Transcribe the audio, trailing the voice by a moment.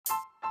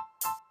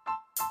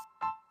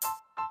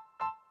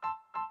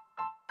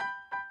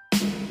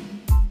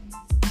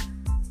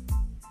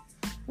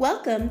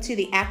Welcome to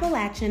the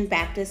Appalachian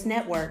Baptist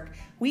Network.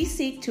 We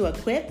seek to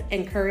equip,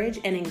 encourage,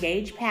 and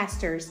engage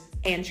pastors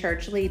and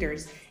church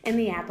leaders in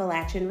the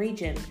Appalachian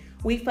region.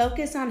 We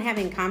focus on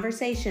having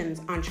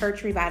conversations on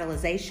church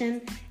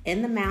revitalization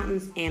in the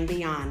mountains and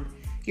beyond.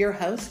 Your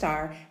hosts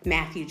are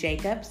Matthew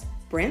Jacobs,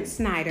 Brent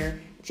Snyder,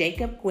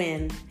 Jacob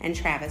Gwynn, and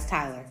Travis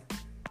Tyler.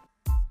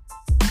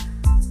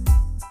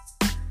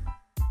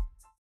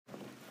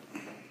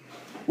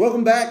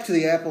 Welcome back to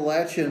the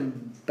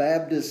Appalachian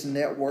Baptist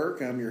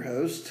Network. I'm your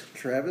host,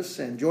 Travis,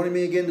 and joining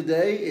me again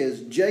today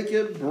is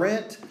Jacob,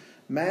 Brent,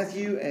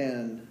 Matthew,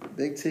 and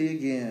Big T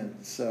again.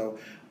 So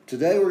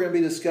today we're going to be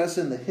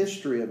discussing the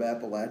history of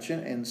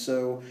Appalachia, and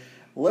so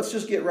let's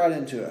just get right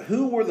into it.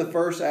 Who were the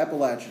first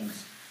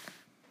Appalachians?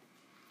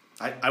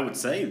 I would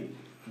say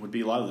would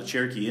be a lot of the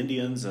Cherokee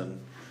Indians and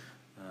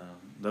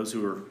those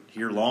who were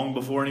here long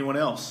before anyone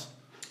else.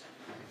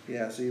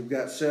 Yeah, so you've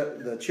got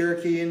the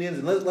Cherokee Indians,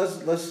 and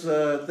let's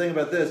think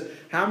about this.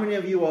 How many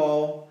of you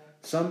all,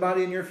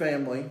 somebody in your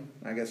family,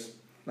 I guess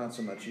not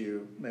so much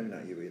you, maybe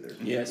not you either.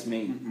 Yes,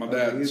 me. My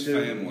dad's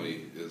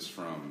family is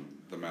from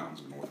the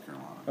mountains of North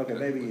Carolina. Okay,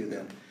 maybe you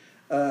then.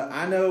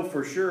 I know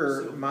for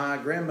sure my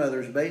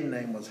grandmother's maiden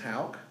name was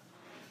Houck,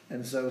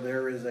 and so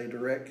there is a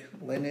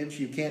direct lineage.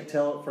 You can't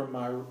tell it from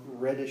my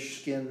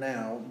reddish skin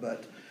now,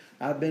 but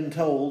I've been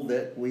told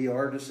that we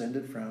are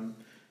descended from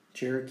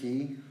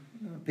Cherokee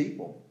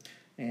people.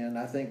 And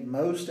I think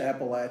most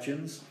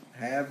Appalachians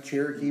have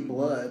Cherokee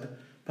blood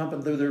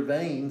pumping through their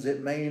veins.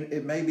 It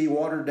may be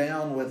watered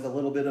down with a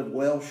little bit of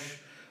Welsh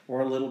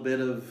or a little bit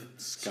of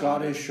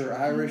Scottish or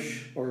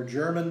Irish or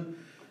German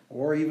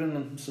or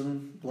even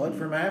some blood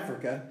from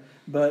Africa.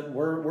 But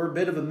we're a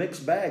bit of a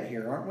mixed bag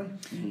here, aren't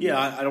we? Yeah,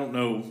 I don't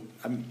know.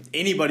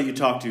 Anybody you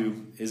talk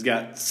to has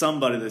got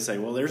somebody that say,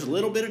 well, there's a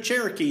little bit of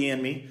Cherokee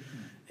in me.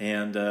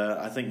 And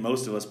I think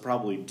most of us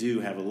probably do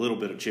have a little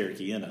bit of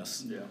Cherokee in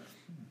us. Yeah.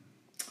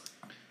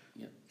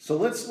 So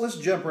let's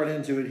jump right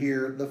into it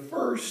here. The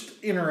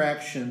first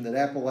interaction that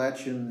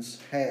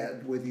Appalachians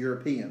had with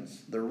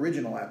Europeans, the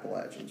original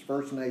Appalachians,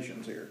 First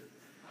Nations here,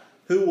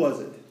 who was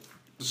it?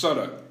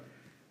 DeSoto.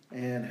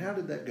 And how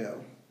did that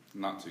go?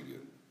 Not too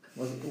good.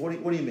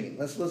 What do you mean?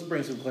 Let's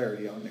bring some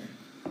clarity on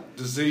there.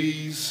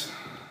 Disease,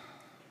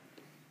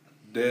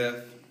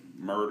 death,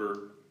 murder.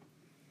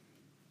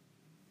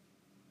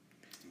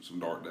 Some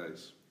dark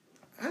days.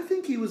 I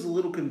think he was a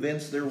little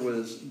convinced there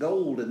was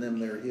gold in them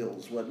there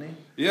hills, wasn't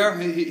he? Yeah,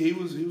 he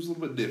was a little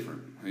bit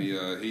different.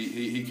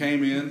 He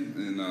came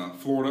in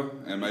Florida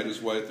and made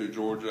his way through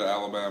Georgia,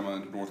 Alabama,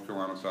 into North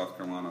Carolina, South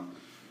Carolina.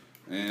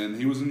 And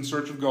he was in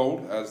search of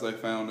gold, as they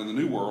found in the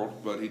New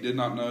World, but he did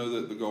not know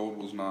that the gold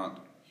was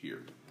not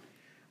here.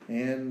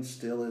 And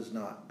still is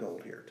not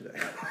gold here today.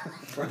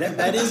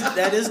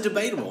 that is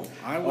debatable.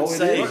 I would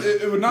say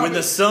it would not when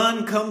the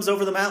sun comes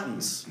over the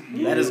mountains,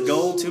 that is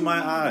gold to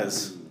my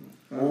eyes.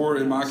 Or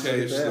in my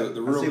case, the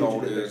real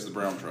gold is the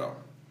brown trout.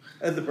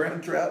 And the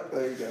brown trout,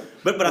 there you go.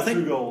 But I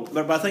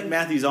think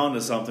Matthew's on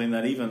to something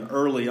that even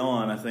early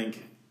on, I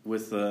think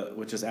with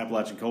just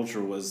Appalachian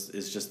culture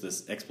is just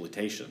this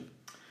exploitation.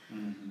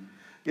 Mm-hmm.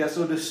 Yeah,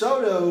 so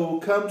DeSoto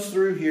comes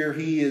through here.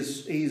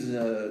 He's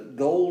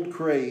gold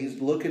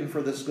crazed, looking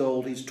for this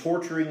gold. He's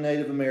torturing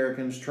Native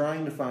Americans,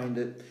 trying to find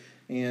it,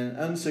 and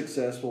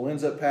unsuccessful.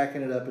 Ends up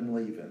packing it up and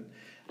leaving.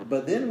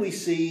 But then we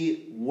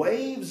see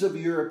waves of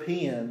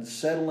Europeans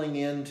settling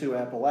into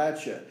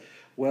Appalachia.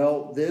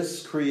 Well,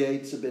 this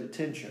creates a bit of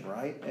tension,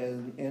 right?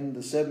 And in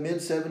the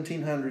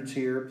mid-1700s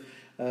here,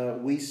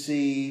 we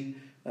see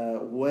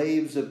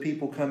waves of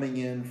people coming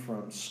in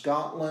from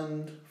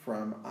Scotland,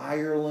 from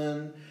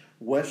Ireland,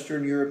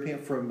 Western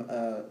European, from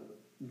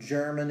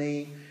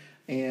Germany,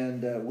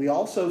 and we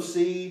also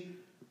see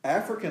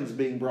Africans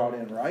being brought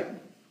in, right?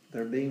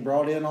 They're being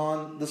brought in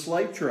on the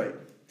slave trade.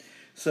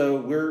 So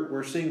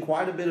we're seeing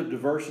quite a bit of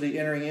diversity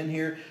entering in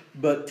here,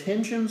 but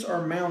tensions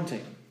are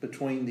mounting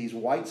between these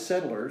white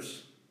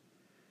settlers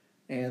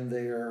and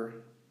their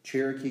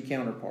Cherokee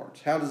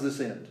counterparts. How does this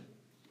end?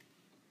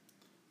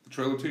 The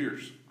Trail of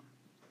Tears.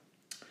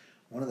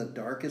 One of the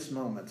darkest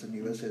moments in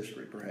U.S.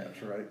 history,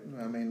 perhaps, right?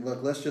 I mean,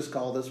 look, let's just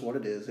call this what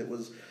it is. It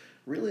was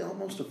really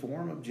almost a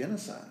form of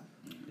genocide.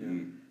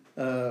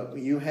 Yeah.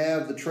 You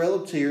have the Trail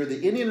of Tears,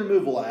 the Indian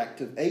Removal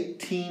Act of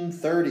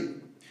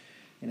 1830.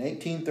 In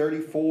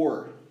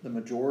 1834, the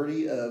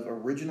majority of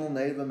original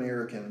Native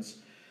Americans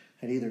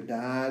had either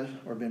died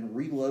or been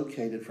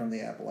relocated from the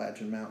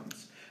Appalachian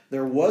Mountains.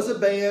 There was a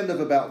band of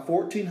about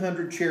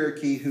 1,400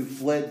 Cherokee who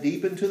fled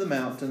deep into the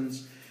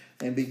mountains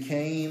and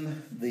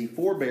became the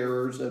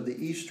forebearers of the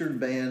eastern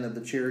band of the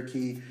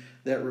Cherokee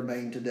that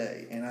remain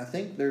today. And I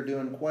think they're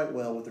doing quite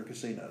well with their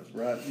casinos,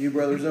 right? You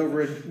brothers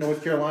over in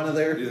North Carolina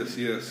there? Yes,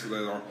 they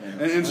are.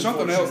 And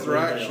something else they're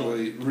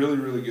actually really,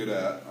 really good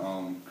at,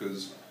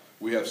 because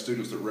we have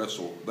students that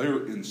wrestle.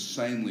 They're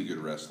insanely good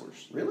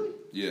wrestlers. Really?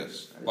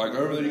 Yes. Like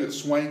over there, you get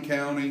Swain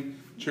County,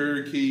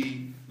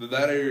 Cherokee,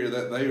 that area,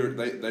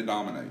 that they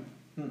dominate.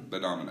 They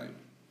dominate.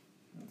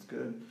 That's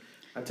good.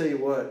 I tell you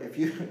what,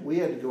 we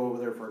had to go over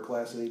there for a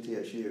class at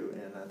ETSU,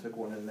 and I took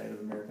one in Native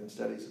American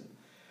Studies.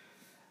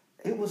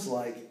 it was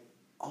like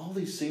all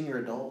these senior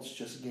adults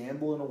just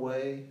gambling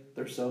away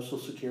their Social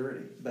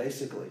Security,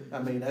 basically. I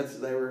mean,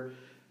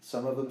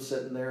 some of them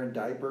sitting there in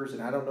diapers,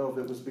 and I don't know if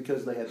it was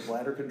because they had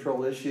bladder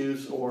control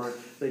issues or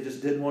they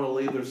just didn't want to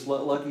leave their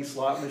lucky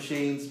slot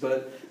machines,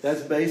 but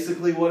that's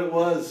basically what it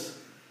was.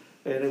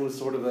 And it was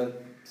sort of a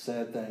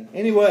sad thing.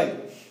 Anyway,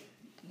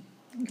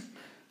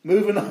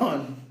 moving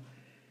on.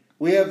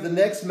 We have the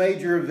next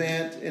major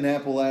event in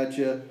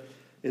Appalachia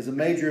is a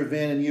major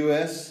event in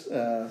U.S.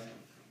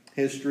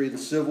 History, the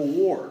Civil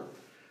War,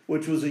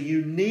 which was a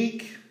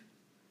unique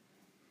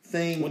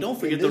thing. Well, don't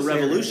forget the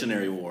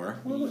Revolutionary War.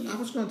 Well, I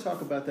was going to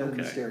talk about that in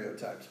the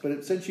stereotypes,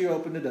 but since you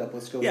opened it up,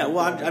 let's go. Yeah,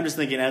 well, I'm just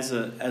thinking as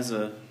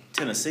a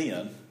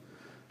Tennessean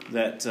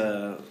that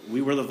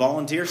we were the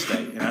volunteer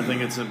state, and I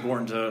think it's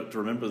important to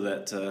remember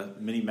that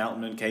many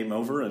mountain men came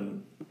over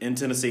and in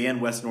Tennessee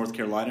and West North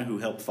Carolina who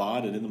helped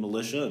fight and in the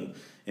militia and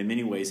in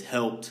many ways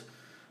helped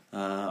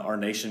our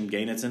nation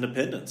gain its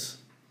independence.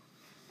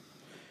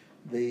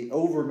 The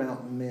Over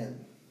Mountain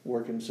men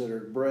were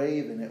considered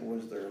brave, and it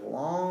was their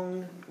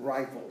long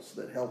rifles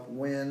that helped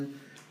win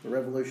the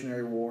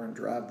Revolutionary War and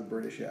drive the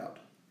British out.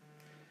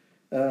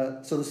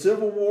 So the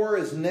Civil War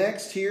is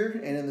next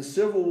here, and in the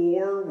Civil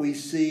War we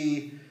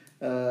see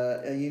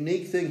a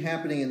unique thing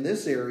happening in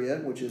this area,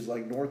 which is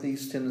like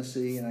northeast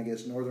Tennessee and I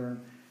guess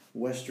northern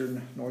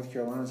western North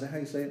Carolina. Is that how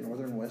you say it?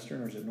 Northern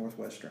western, or is it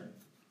northwestern?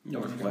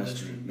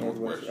 Northwestern.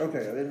 Northwestern. Okay,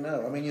 I didn't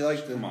know. I mean, you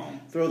like to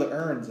throw the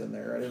urns in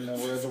there. I didn't know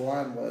where the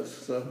line was.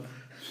 So,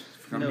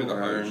 if you're going to be the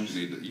host,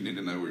 you need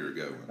to know where you're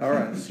going. All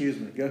right, excuse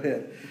me. Go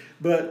ahead.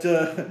 But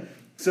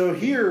so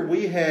here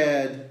we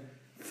had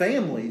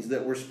families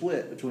that were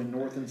split between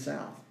North and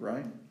South,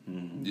 right?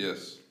 Mm-hmm.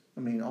 Yes. I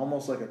mean,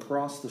 almost like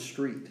across the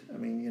street. I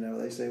mean,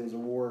 they say it was a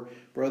war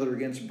brother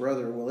against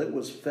brother. Well, it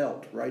was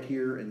felt right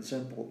here in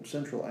central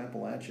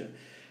Appalachia.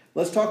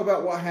 Let's talk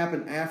about what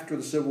happened after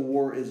the Civil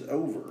War is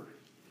over.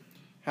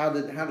 How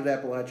did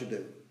Appalachia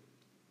do?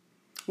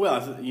 Well,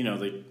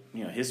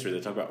 history,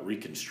 they talk about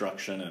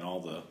Reconstruction and all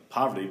the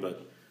poverty, but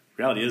the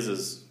reality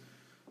is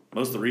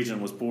most of the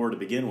region was poor to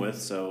begin with,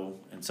 so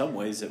in some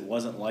ways it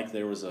wasn't like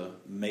there was a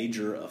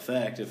major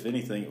effect. If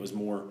anything, it was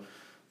more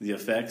the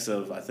effects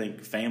of, I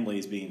think,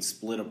 families being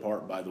split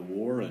apart by the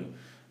war and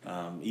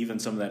even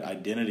some of that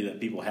identity that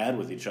people had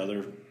with each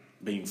other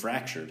being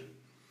fractured.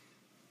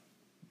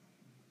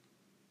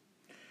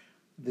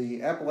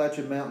 The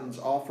Appalachian Mountains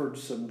offered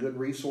some good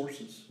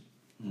resources.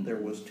 Mm-hmm. There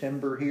was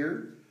timber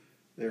here.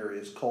 There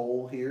is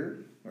coal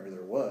here, or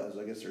there was.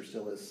 I guess there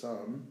still is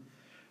some.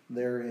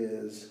 There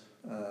is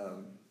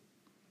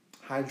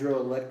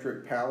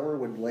hydroelectric power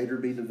would later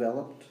be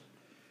developed.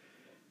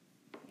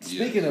 Yes.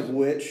 Speaking of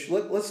which,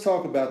 let's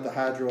talk about the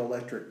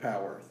hydroelectric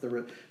power.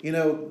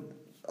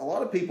 A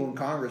lot of people in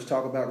Congress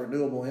talk about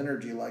renewable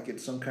energy like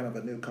it's some kind of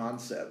a new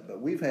concept, but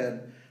we've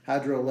had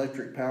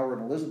hydroelectric power in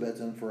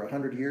Elizabethton for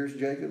 100 years,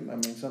 Jacob. I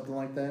mean, something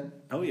like that.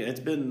 Oh yeah, it's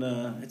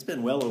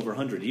been well over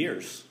 100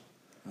 years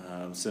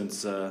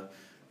since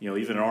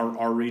even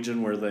our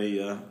region where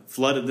they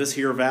flooded this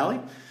here valley,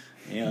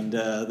 and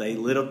they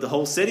lit up the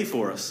whole city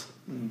for us.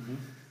 Mm-hmm.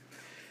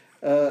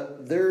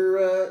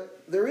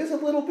 There is a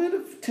little bit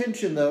of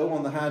tension though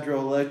on the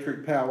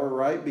hydroelectric power,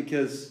 right?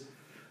 Because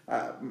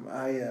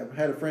I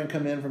had a friend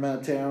come in from out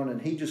of town,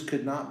 and he just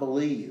could not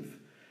believe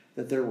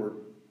that there were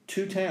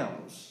 2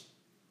 towns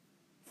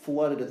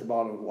flooded at the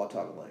bottom of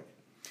Watauga Lake.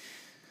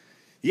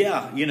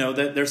 Yeah,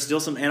 that there's still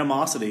some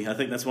animosity. I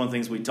think that's one of the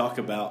things we talk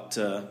about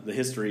the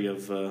history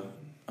of the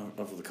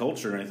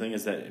culture or anything,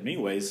 is that in many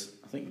ways,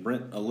 I think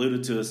Brent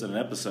alluded to us in an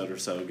episode or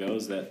so ago,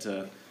 is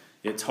that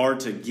it's hard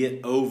to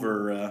get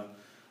over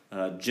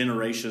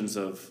generations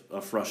of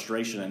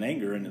frustration and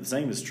anger, and the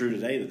same is true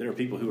today, that there are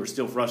people who are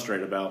still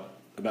frustrated about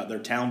their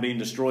town being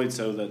destroyed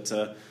so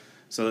that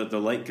the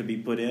lake could be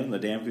put in, the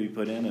dam could be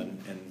put in,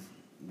 and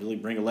really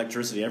bring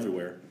electricity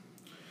everywhere.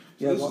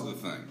 So this is the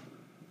thing.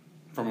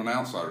 From an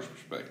outsider's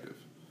perspective,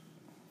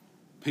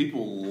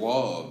 people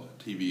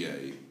loved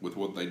TVA with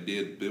what they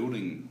did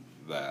building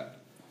that,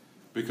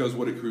 because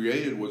what it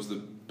created was the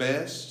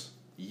best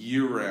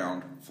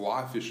year-round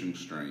fly fishing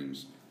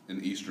streams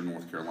in eastern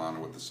North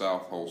Carolina with the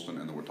South Holston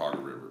and the Watauga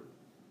River.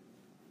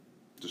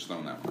 Just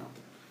throwing that one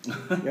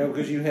out there. Yeah,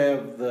 because you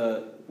have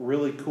the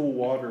really cool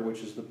water,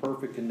 which is the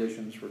perfect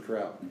conditions for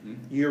trout,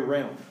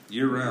 year-round.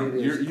 Year-round.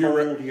 It is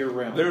cold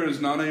year-round. There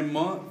is not a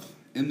month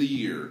in the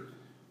year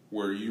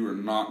where you are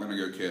not going to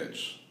go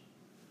catch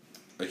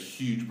a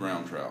huge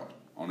brown trout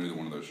on either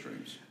one of those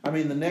streams. I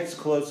mean, the next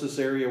closest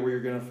area where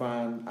you're going to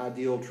find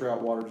ideal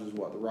trout waters is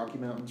what? The Rocky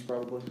Mountains,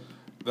 probably?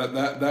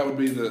 That would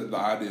be the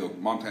ideal.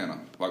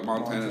 Montana. Like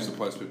Montana is the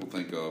place people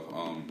think of.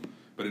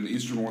 But in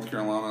eastern North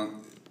Carolina,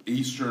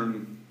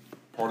 eastern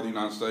part of the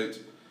United States,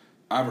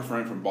 I have a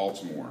friend from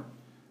Baltimore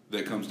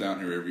that comes down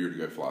here every year to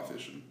go fly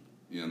fishing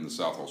in the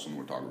South Holston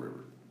Watauga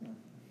River.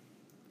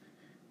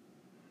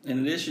 In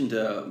addition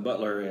to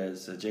Butler,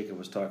 as Jacob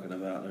was talking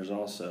about, there's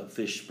also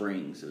Fish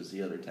Springs is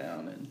the other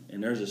town.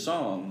 And there's a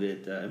song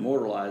that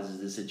immortalizes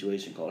this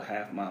situation called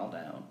Half Mile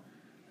Down.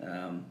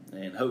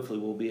 And hopefully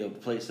we'll be able to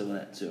play some of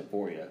that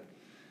for you.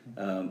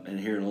 and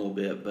here in a little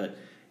bit. But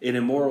it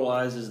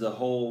immortalizes the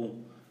whole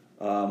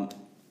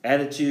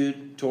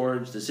attitude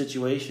towards the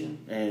situation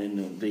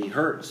and the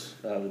hurts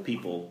of the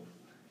people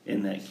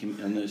in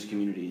those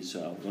communities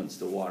once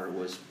the water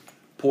was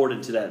poured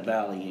into that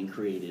valley and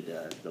created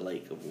the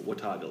lake of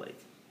Watauga Lake.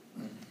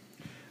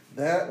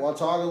 That,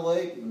 Watauga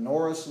Lake,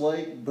 Norris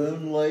Lake,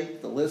 Boone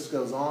Lake, the list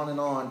goes on and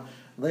on.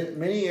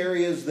 Many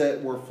areas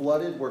that were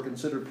flooded were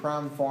considered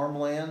prime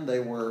farmland. They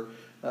were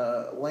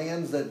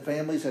lands that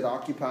families had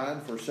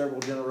occupied for several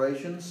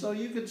generations, so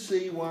you could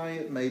see why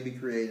it maybe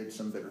created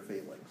some bitter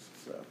feelings.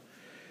 So,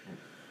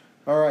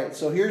 all right,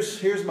 so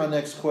here's my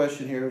next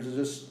question here. It's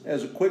just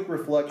as a quick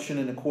reflection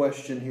and a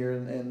question here,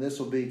 and this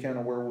will be kind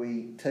of where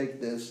we take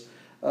this.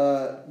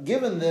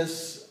 Given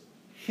this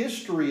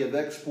history of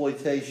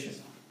exploitation,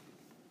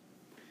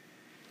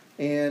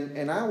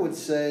 and I would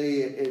say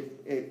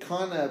it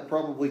kind of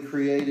probably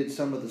created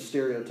some of the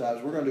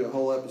stereotypes. We're going to do a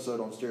whole episode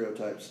on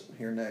stereotypes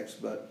here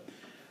next, but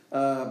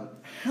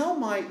how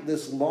might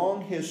this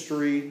long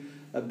history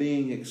of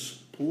being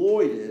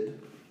exploited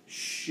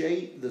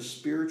shape the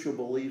spiritual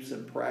beliefs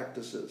and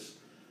practices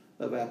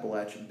of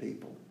Appalachian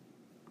people?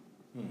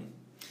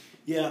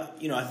 Yeah,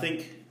 I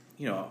think,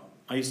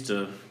 I used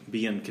to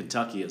be in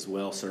Kentucky as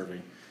well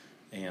serving,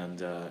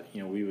 and,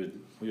 we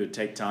would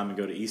take time and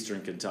go to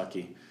Eastern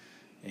Kentucky.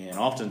 And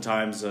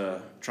oftentimes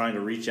trying to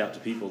reach out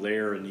to people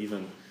there and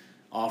even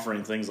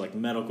offering things like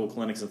medical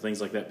clinics and things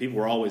like that, people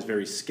were always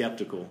very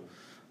skeptical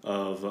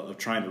of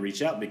trying to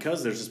reach out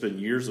because there's just been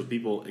years of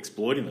people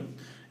exploiting them.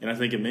 And I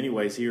think in many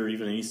ways here,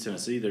 even in East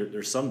Tennessee,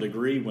 there's some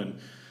degree when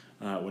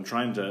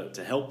trying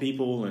to help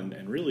people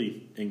and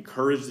really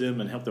encourage them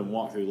and help them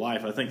walk through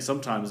life, I think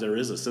sometimes there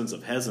is a sense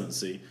of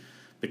hesitancy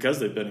because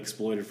they've been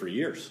exploited for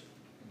years.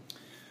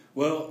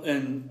 Well,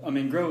 and I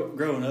mean,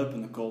 growing up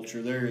in the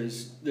culture,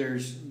 there's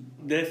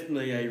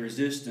definitely a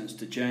resistance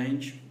to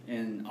change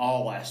in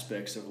all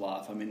aspects of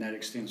life. I mean, that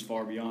extends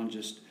far beyond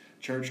just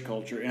church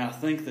culture. And I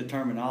think the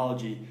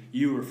terminology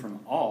 "you were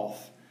from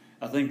off,"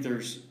 I think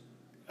there's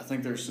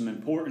some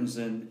importance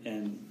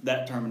in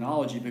that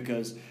terminology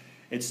because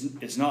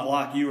it's not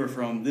like you were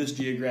from this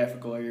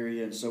geographical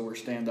area and so we're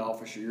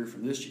standoffish, or you're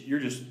from this. You're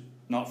just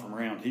not from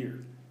around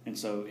here. And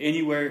so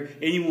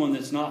anyone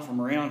that's not from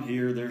around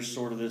here, there's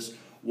sort of this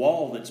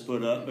wall that's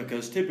put up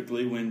because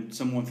typically when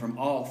someone from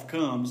off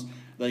comes,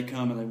 they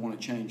come and they want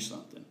to change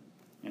something.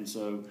 And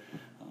so,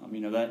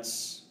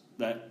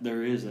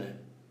 there is a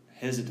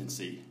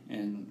hesitancy.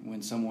 And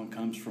when someone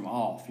comes from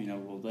off,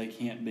 they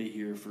can't be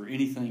here for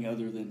anything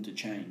other than to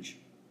change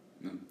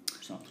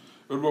something.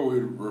 What we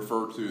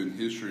refer to in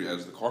history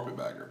as the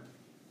carpetbagger,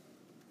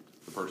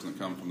 the person that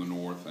come from the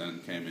north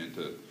and came in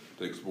to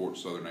export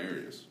southern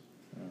areas.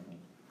 Mm-hmm.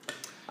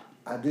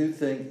 I do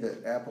think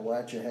that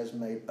Appalachia has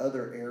made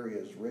other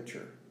areas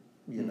richer,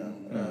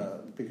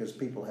 because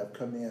people have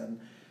come in,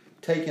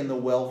 taken the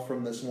wealth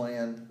from this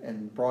land,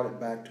 and brought it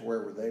back to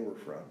wherever they were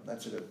from.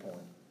 That's a good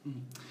point.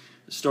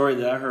 The story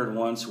that I heard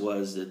once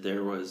was that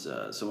there was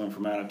someone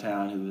from out of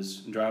town who was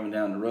driving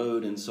down the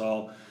road and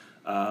saw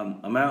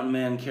a mountain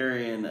man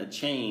carrying a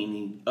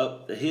chain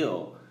up the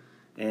hill.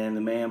 And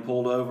the man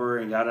pulled over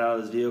and got out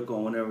of his vehicle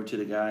and went over to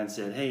the guy and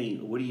said, "Hey,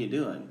 what are you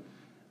doing?"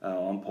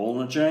 "I'm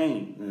pulling a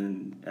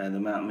chain." And the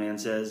mountain man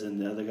says,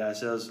 and the other guy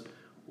says,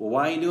 "Well,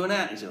 why are you doing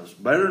that?" He says,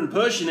 "Better than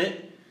pushing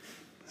it."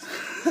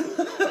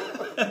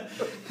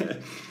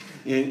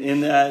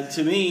 and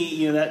to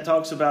me, that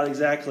talks about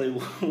exactly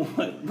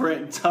what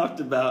Brent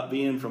talked about,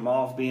 being from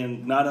off,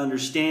 being not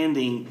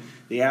understanding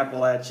the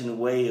Appalachian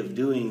way of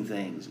doing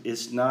things.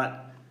 It's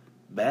not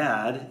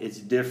bad, it's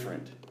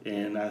different.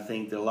 And I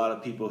think that a lot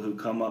of people who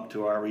come up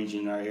to our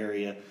region, our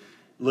area,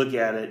 look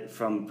at it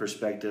from the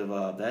perspective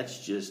of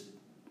that's just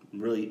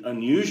really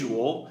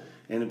unusual,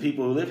 and the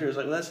people who live here is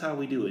like, well, that's how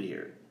we do it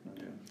here.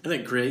 I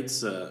think it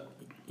creates,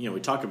 we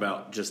talk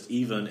about just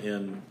even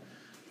in,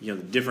 the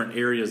different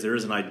areas, there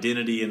is an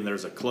identity and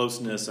there's a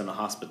closeness and a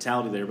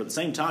hospitality there, but at the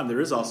same time,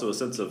 there is also a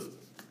sense of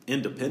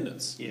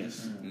independence.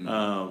 Yes.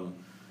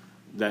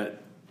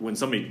 That when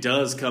somebody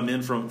does come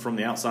in from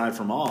the outside,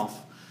 from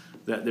off,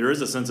 that there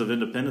is a sense of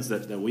independence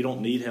that we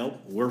don't need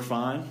help. We're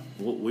fine.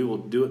 We will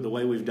do it the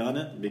way we've done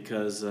it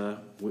because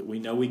we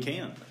know we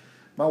can.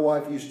 My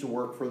wife used to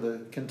work for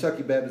the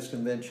Kentucky Baptist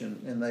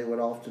Convention, and they would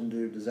often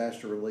do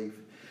disaster relief.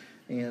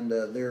 And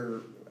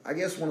I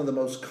guess one of the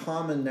most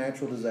common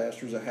natural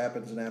disasters that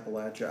happens in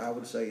Appalachia, I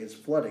would say, is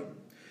flooding.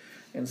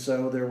 And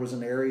so there was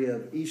an area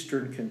of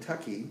eastern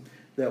Kentucky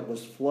that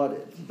was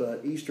flooded.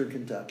 But eastern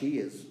Kentucky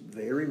is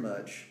very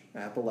much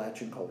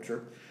Appalachian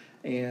culture,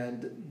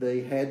 and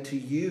they had to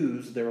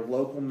use their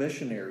local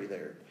missionary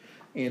there.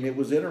 And it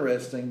was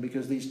interesting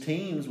because these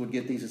teams would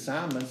get these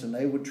assignments and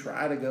they would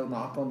try to go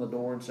knock on the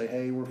door and say,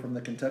 "Hey, we're from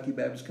the Kentucky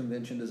Baptist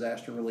Convention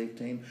Disaster Relief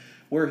Team.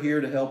 We're here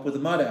to help with the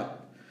mud out."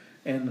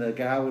 And the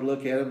guy would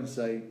look at him and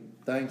say,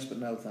 "Thanks, but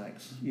no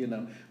thanks."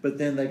 But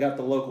then they got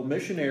the local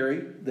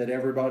missionary that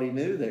everybody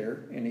knew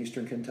there in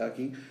eastern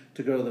Kentucky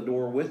to go to the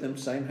door with them,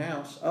 same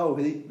house. "Oh,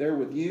 they're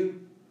with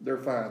you? they're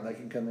fine. They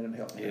can come in and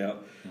help. Yeah.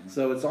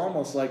 So it's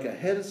almost like a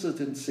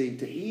hesitancy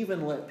to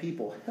even let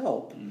people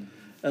help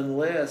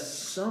unless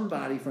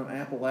somebody from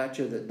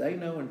Appalachia that they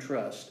know and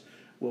trust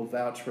will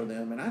vouch for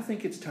them. And I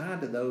think it's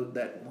tied to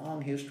that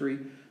long history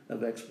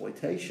of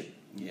exploitation.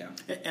 Yeah.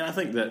 And I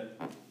think that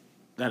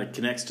it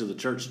connects to the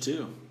church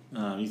too.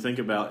 You think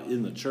about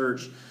in the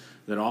church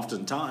that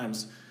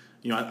oftentimes,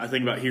 I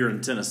think about here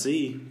in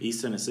Tennessee,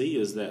 East Tennessee,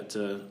 is that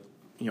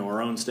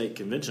our own state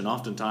convention.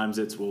 Oftentimes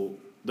it's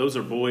those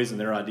are boys and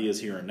their ideas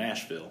here in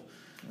Nashville,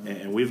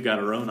 and we've got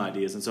our own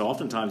ideas. And so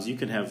oftentimes you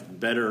can have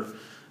better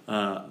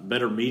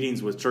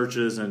meetings with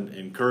churches and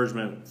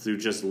encouragement through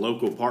just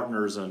local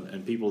partners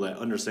and people that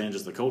understand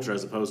just the culture,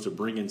 as opposed to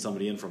bringing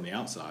somebody in from the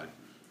outside.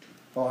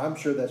 Well, I'm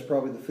sure that's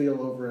probably the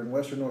feel over in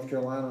Western North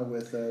Carolina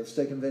with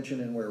state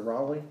convention and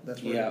Raleigh.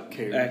 That's where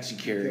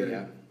Cary.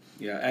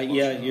 Yeah,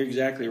 you're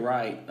exactly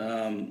right.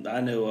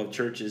 I know of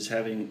churches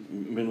having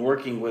been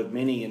working with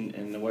many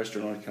in the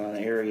Western North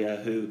Carolina area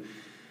who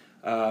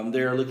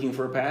they're looking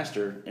for a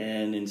pastor,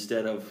 and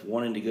instead of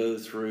wanting to go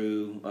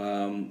through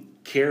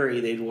Cary,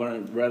 they'd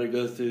rather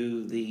go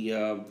through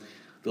the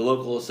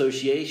local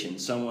association,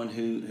 someone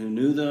who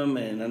knew them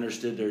and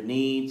understood their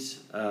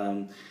needs.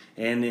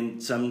 And then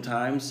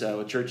sometimes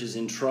a church is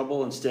in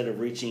trouble. Instead of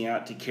reaching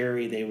out to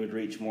Cary, they would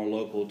reach more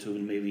local to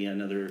maybe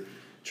another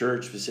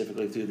church,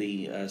 specifically through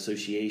the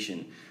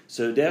association.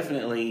 So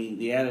definitely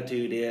the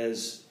attitude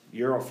is,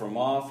 you're from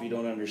off, you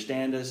don't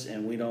understand us,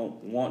 and we don't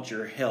want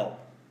your help.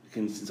 It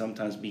can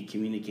sometimes be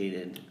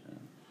communicated.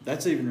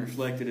 That's even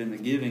reflected in the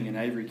giving in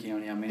Avery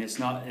County. I mean, it's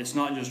not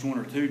just one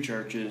or two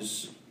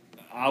churches.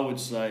 I would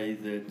say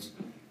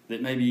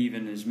that maybe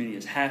even as many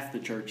as half the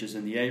churches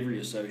in the Avery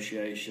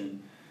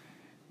Association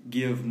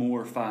give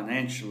more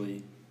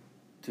financially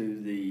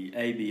to the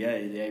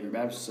ABA, the Avery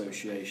Baptist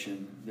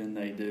Association, than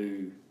they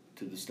do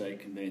to the state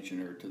convention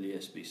or to the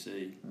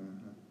SBC,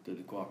 to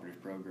the cooperative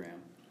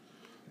program.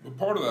 But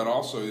part of that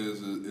also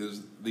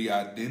is the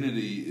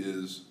identity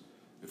is,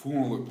 if we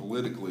want to look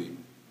politically,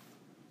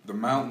 the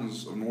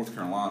mountains of North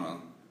Carolina,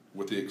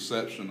 with the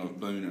exception of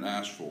Boone and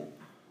Asheville,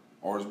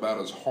 are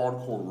about as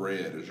hardcore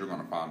red as you're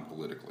going to find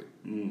politically.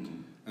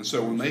 Mm-hmm. And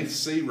so when they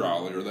see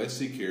Raleigh or they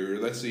see Cary or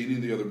they see any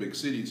of the other big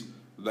cities,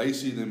 they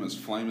see them as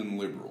flaming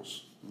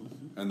liberals,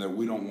 and that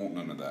we don't want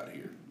none of that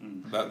here.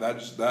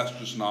 That's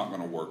just not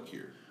going to work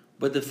here.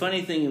 But the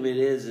funny thing of it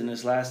is, in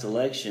this last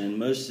election,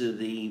 most of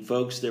the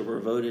folks that were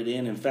voted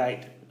in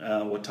fact,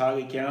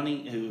 Watauga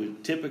County, who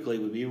typically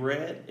would be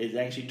red, it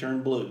actually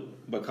turned blue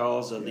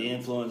because of the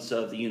influence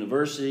of the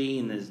university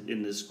and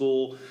in the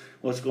school,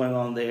 what's going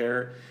on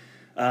there.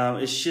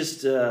 It's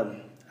just,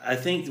 I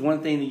think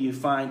one thing that you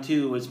find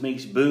too is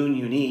makes Boone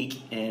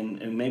unique,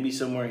 and maybe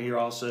somewhere here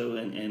also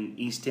in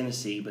East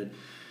Tennessee, but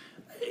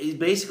it's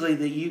basically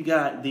that you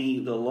got the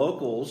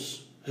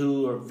locals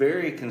who are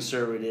very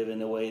conservative in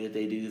the way that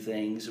they do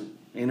things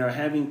and are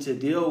having to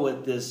deal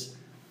with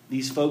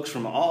these folks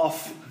from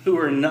off who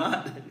are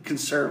not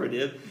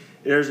conservative.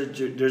 There's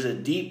a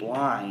deep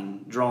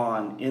line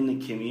drawn in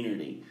the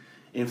community.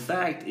 In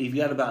fact, you've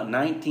got about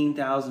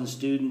 19,000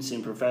 students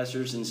and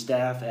professors and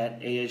staff at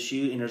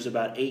ASU, and there's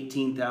about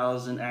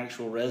 18,000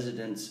 actual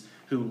residents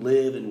who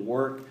live and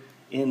work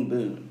in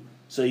Boone.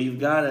 So you've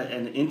got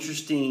an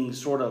interesting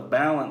sort of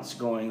balance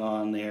going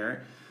on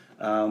there.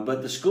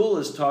 But the school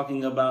is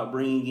talking about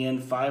bringing in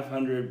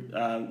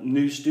 500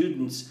 new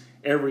students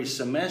every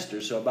semester,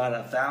 so about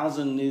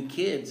 1,000 new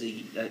kids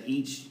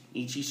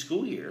each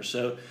school year.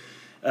 So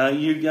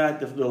you've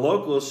got the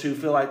locals who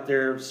feel like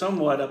they're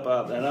somewhat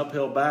up an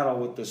uphill battle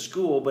with the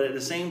school, but at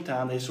the same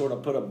time they sort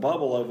of put a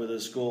bubble over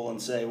the school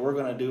and say, we're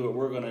going to do what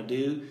we're going to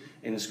do,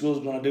 and the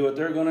school's going to do what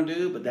they're going to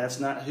do, but that's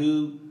not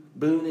who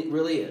Boone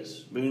really is.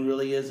 Boone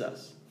really is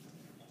us.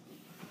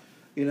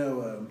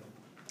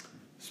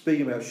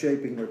 Speaking about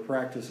shaping their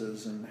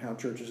practices and how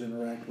churches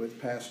interact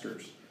with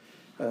pastors,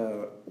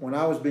 when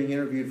I was being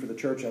interviewed for the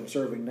church I'm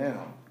serving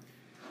now,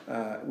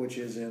 which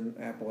is in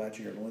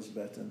Appalachia in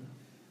Elizabethton,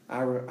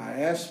 I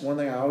asked, one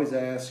thing I always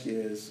ask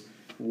is,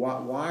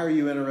 why are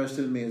you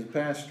interested in me as a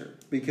pastor?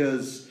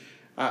 Because,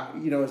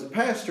 as a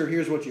pastor,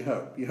 here's what you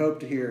hope. You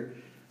hope to hear,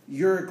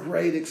 you're a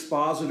great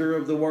expositor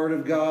of the Word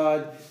of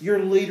God, your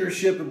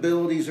leadership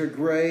abilities are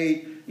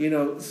great,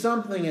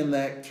 something in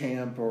that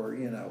camp, or,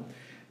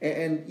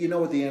 And you know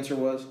what the answer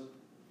was?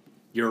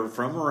 You're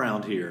from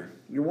around here.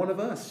 You're one of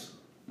us.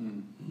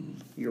 Mm-hmm.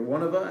 You're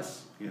one of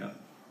us. Yeah.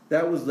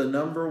 That was the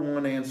number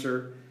one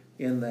answer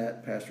in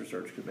that pastor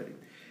search committee.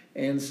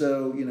 And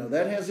so,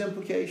 that has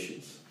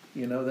implications.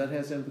 That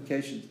has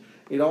implications.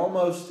 It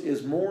almost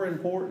is more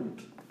important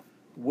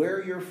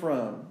where you're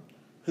from,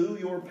 who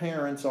your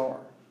parents are,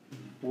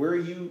 where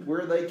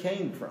they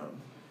came from,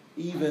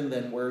 even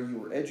than where you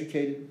were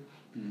educated,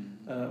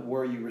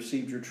 where you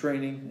received your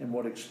training, and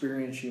what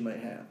experience you may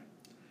have,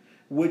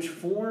 which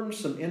forms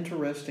some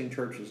interesting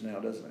churches now,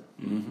 doesn't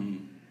it? Mm-hmm.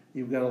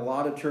 You've got a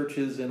lot of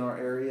churches in our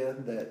area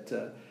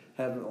that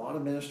have a lot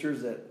of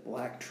ministers that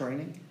lack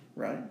training,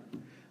 right?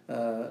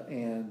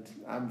 And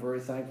I'm very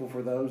thankful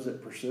for those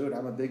that pursue it.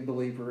 I'm a big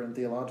believer in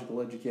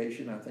theological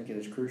education. I think it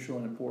is crucial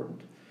and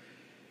important.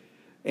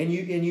 And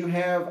you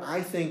have,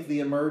 I think, the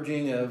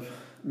emerging of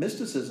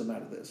mysticism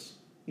out of this.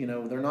 You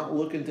know, they're not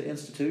looking to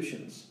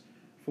institutions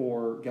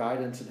for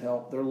guidance and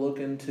help. They're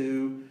looking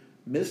to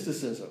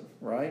mysticism,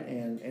 right?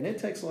 And it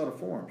takes a lot of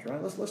forms,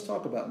 right? Let's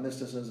talk about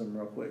mysticism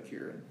real quick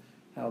here and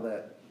how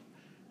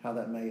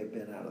that may have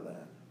been out of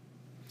that.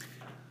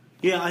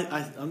 Yeah,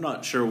 I'm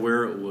not sure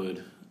where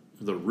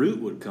the root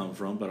would come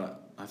from,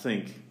 but I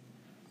think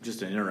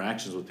just in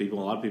interactions with people,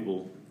 a lot of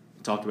people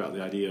talk about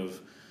the idea of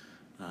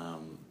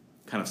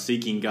kind of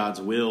seeking God's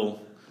will,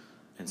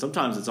 and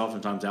sometimes it's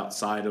oftentimes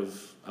outside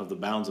of the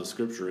bounds of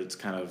Scripture. It's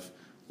kind of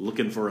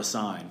looking for a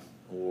sign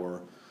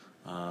or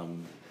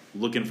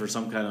looking for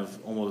some kind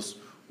of almost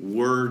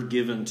word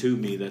given to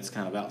me that's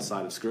kind of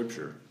outside of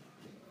Scripture.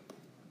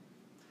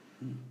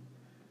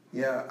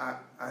 Yeah,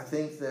 I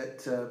think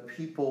that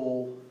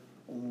people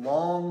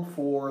long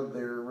for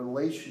their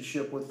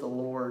relationship with the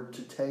Lord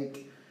to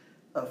take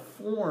a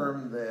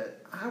form that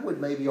I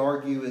would maybe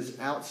argue is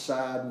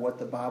outside what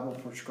the Bible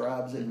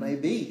prescribes it may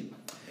be.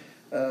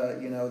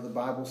 The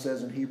Bible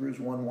says in Hebrews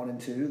 1 and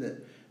 2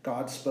 that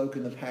God spoke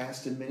in the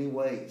past in many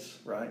ways,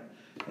 right?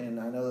 And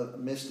I know that the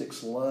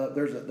mystics love,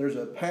 there's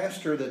a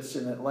pastor that's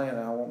in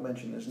Atlanta, I won't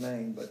mention his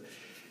name, but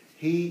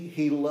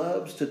he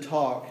loves to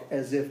talk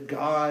as if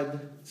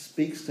God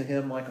speaks to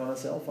him like on a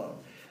cell phone.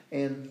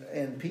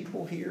 And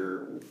people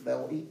here,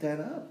 they'll eat that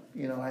up.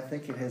 I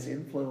think it has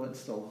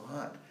influenced a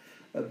lot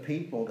of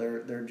people.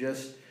 They're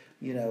just,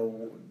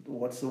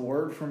 what's the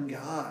word from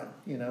God?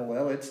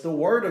 Well, it's the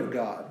Word of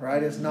God,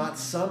 right? It's not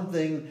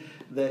something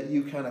that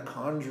you kind of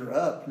conjure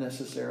up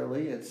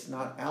necessarily. It's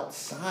not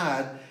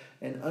outside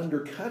and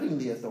undercutting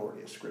the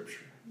authority of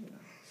Scripture.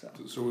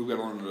 So we've got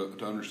to learn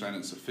to understand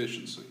its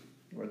sufficiency.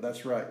 Well,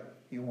 that's right.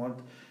 You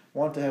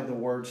want to have the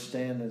Word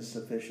stand as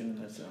sufficient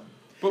in its own.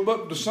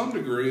 But to some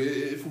degree,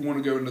 if we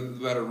want to go into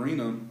that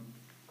arena,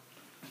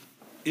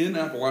 in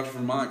Appalachia,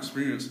 from my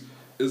experience,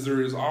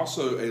 there is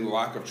also a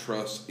lack of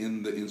trust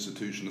in the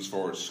institution as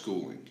far as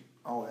schooling.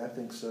 Oh, I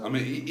think so. I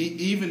mean,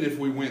 even if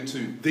we went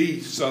to the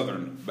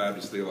Southern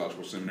Baptist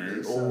Theological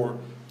Seminary or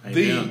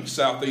the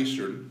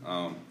Southeastern,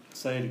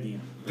 say it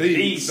again.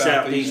 The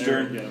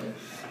Southeastern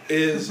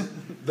is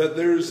that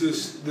there's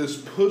this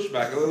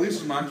pushback. At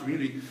least in my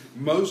community,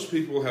 most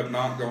people have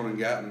not gone and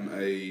gotten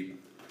a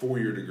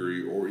 4-year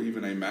degree or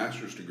even a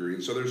master's degree,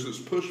 and so there's this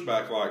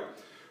pushback like,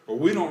 well,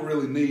 we don't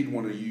really need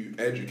one of you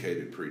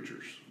educated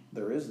preachers.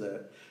 There is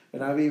that.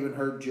 And I've even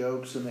heard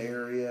jokes in the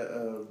area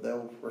of,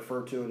 they'll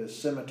refer to it as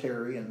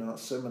cemetery and not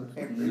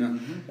seminary. Yeah.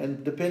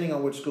 And depending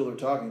on which school they're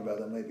talking about,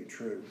 that may be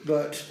true.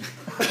 But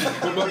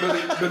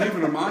but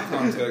even in my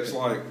context,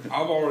 like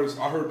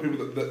I heard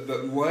people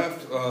that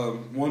left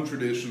one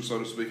tradition, so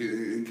to speak,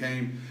 and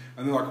came,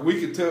 and they're like, we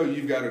could tell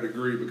you've got a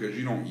degree because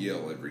you don't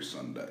yell every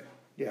Sunday.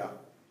 Yeah.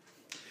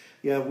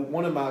 Yeah,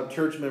 one of my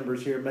church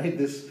members here made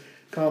this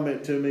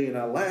comment to me, and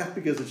I laughed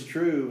because it's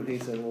true. And he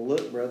said, well,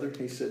 look, brother,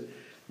 he said,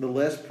 the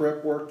less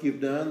prep work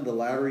you've done, the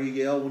louder you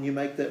yell when you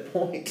make that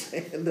point.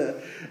 And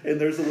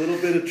there's a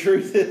little bit of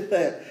truth in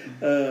that.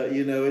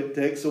 It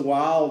takes a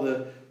while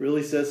to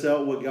really suss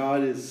out what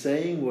God is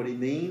saying, what He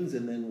means,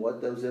 and then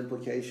what those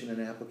implications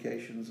and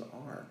applications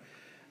are.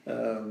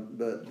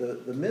 But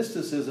the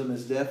mysticism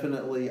is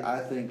definitely,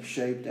 I think,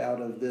 shaped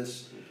out of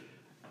this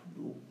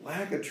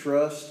lack of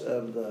trust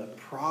of the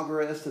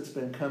progress that's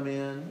been come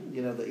in.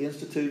 The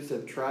institutes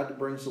have tried to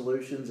bring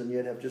solutions and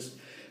yet have just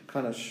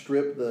kind of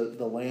stripped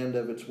the land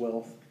of its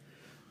wealth.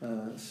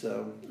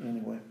 So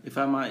anyway. If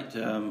I might,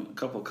 a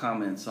couple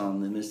comments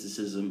on the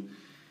mysticism,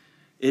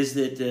 is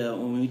that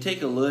when we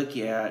take a look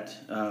at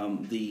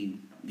the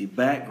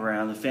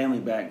background, the family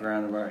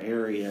background of our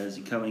areas,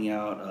 coming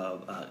out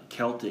of a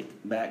Celtic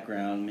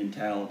background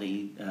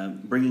mentality,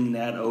 bringing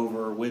that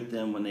over with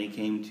them when they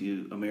came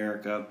to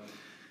America,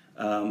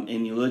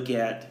 and you look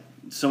at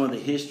some of the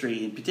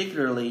history, and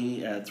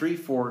particularly Three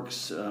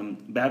Forks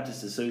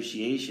Baptist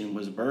Association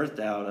was birthed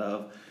out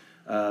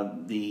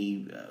of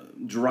the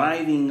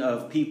driving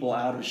of people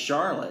out of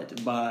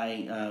Charlotte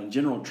by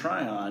General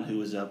Tryon, who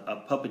was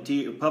a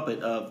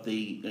puppet of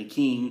the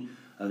King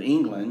of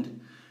England.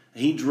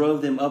 He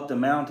drove them up the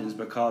mountains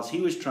because he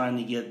was trying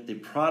to get the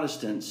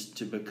Protestants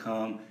to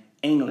become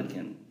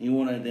Anglican. He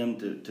wanted them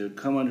to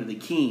come under the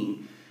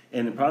King,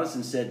 and the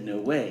Protestants said, no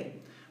way.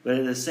 But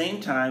at the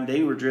same time,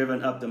 they were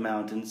driven up the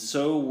mountains.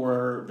 So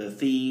were the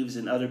thieves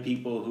and other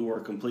people who were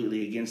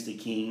completely against the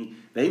king.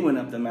 They went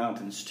up the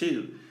mountains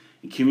too.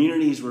 And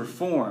communities were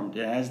formed.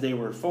 And as they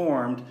were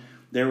formed,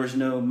 there was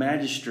no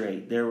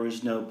magistrate. There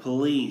was no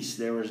police.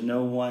 There was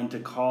no one to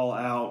call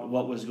out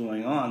what was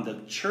going on. The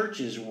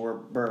churches were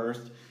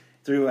birthed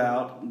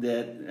throughout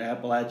that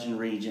Appalachian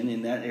region,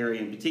 in that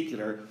area in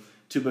particular,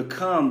 to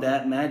become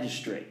that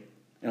magistrate.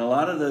 And a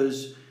lot of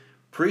those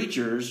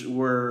preachers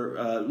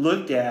were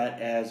looked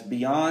at as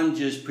beyond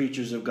just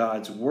preachers of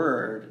God's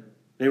word.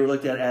 They were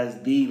looked at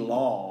as the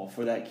law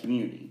for that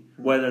community,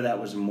 whether that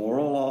was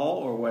moral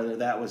law or whether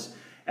that was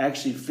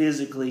actually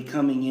physically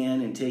coming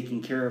in and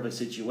taking care of a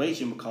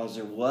situation because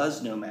there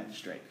was no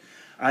magistrate.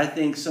 I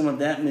think some of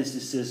that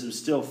mysticism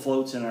still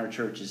floats in our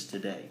churches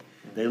today.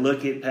 They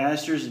look at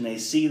pastors and they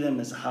see them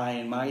as high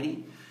and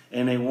mighty,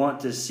 and they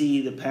want to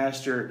see the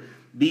pastor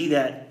be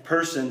that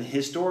person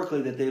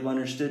historically that they've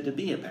understood to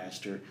be a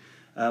pastor.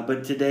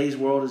 But today's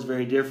world is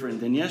very different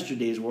than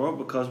yesterday's world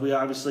because we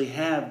obviously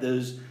have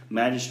those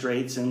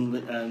magistrates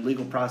and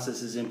legal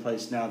processes in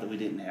place now that we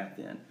didn't have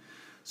then.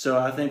 So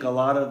I think a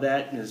lot of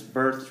that is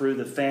birthed through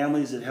the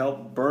families that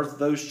helped birth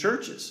those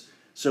churches.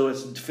 So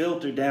it's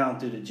filtered down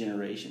through the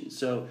generations.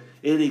 So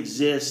it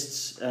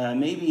exists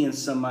maybe in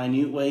some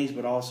minute ways,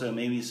 but also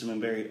maybe some in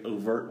very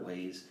overt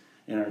ways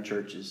in our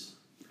churches.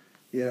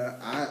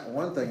 Yeah,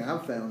 one thing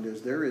I've found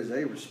is there is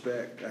a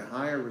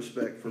higher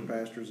respect for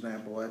pastors in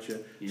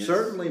Appalachia, Yes.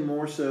 certainly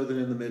more so than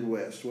in the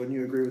Midwest. Wouldn't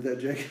you agree with that,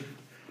 Jacob?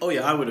 Oh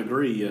yeah, I would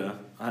agree.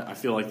 I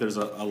feel like there's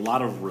a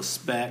lot of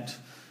respect,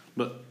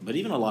 but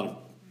even a lot of,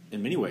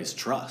 in many ways,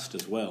 trust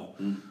as well.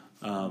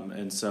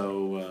 And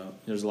so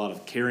there's a lot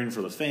of caring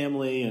for the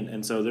family,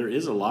 and so there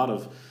is a lot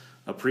of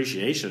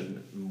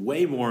appreciation,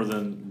 way more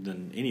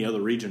than any other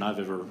region I've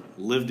ever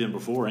lived in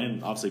before,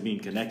 and obviously being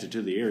connected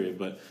to the area.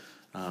 But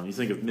you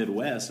think of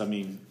Midwest, I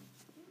mean,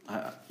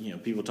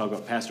 people talk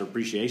about Pastor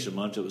Appreciation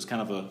Month. It was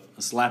kind of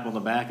a slap on the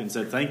back and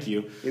said thank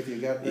you. If you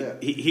got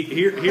that.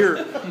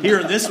 Here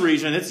in this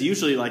region, it's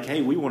usually like,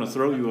 hey, we want to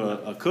throw you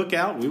a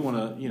cookout. We want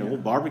to, we'll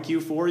barbecue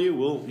for you.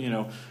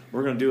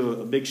 We're going to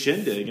do a big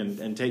shindig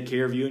and take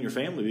care of you and your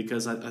family,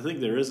 because I think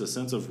there is a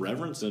sense of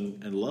reverence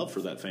and love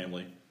for that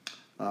family.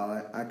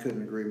 I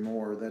couldn't agree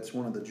more. That's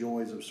one of the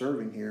joys of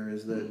serving here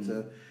is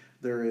that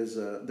there is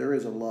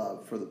a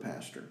love for the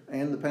pastor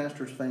and the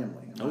pastor's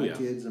family. My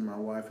kids and my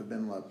wife have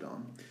been loved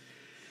on.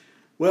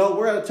 Well,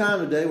 we're out of time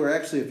today. We're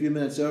actually a few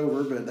minutes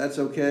over, but that's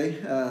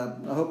okay.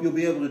 I hope you'll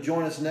be able to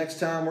join us next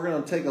time. We're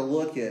going to take a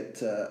look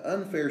at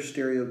unfair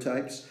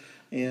stereotypes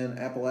in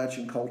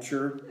Appalachian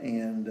culture,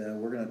 and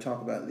we're going to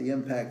talk about the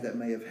impact that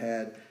may have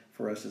had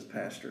for us as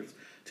pastors.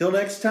 Till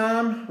next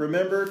time,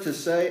 remember to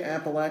say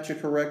Appalachia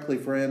correctly,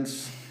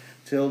 friends.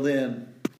 Till then.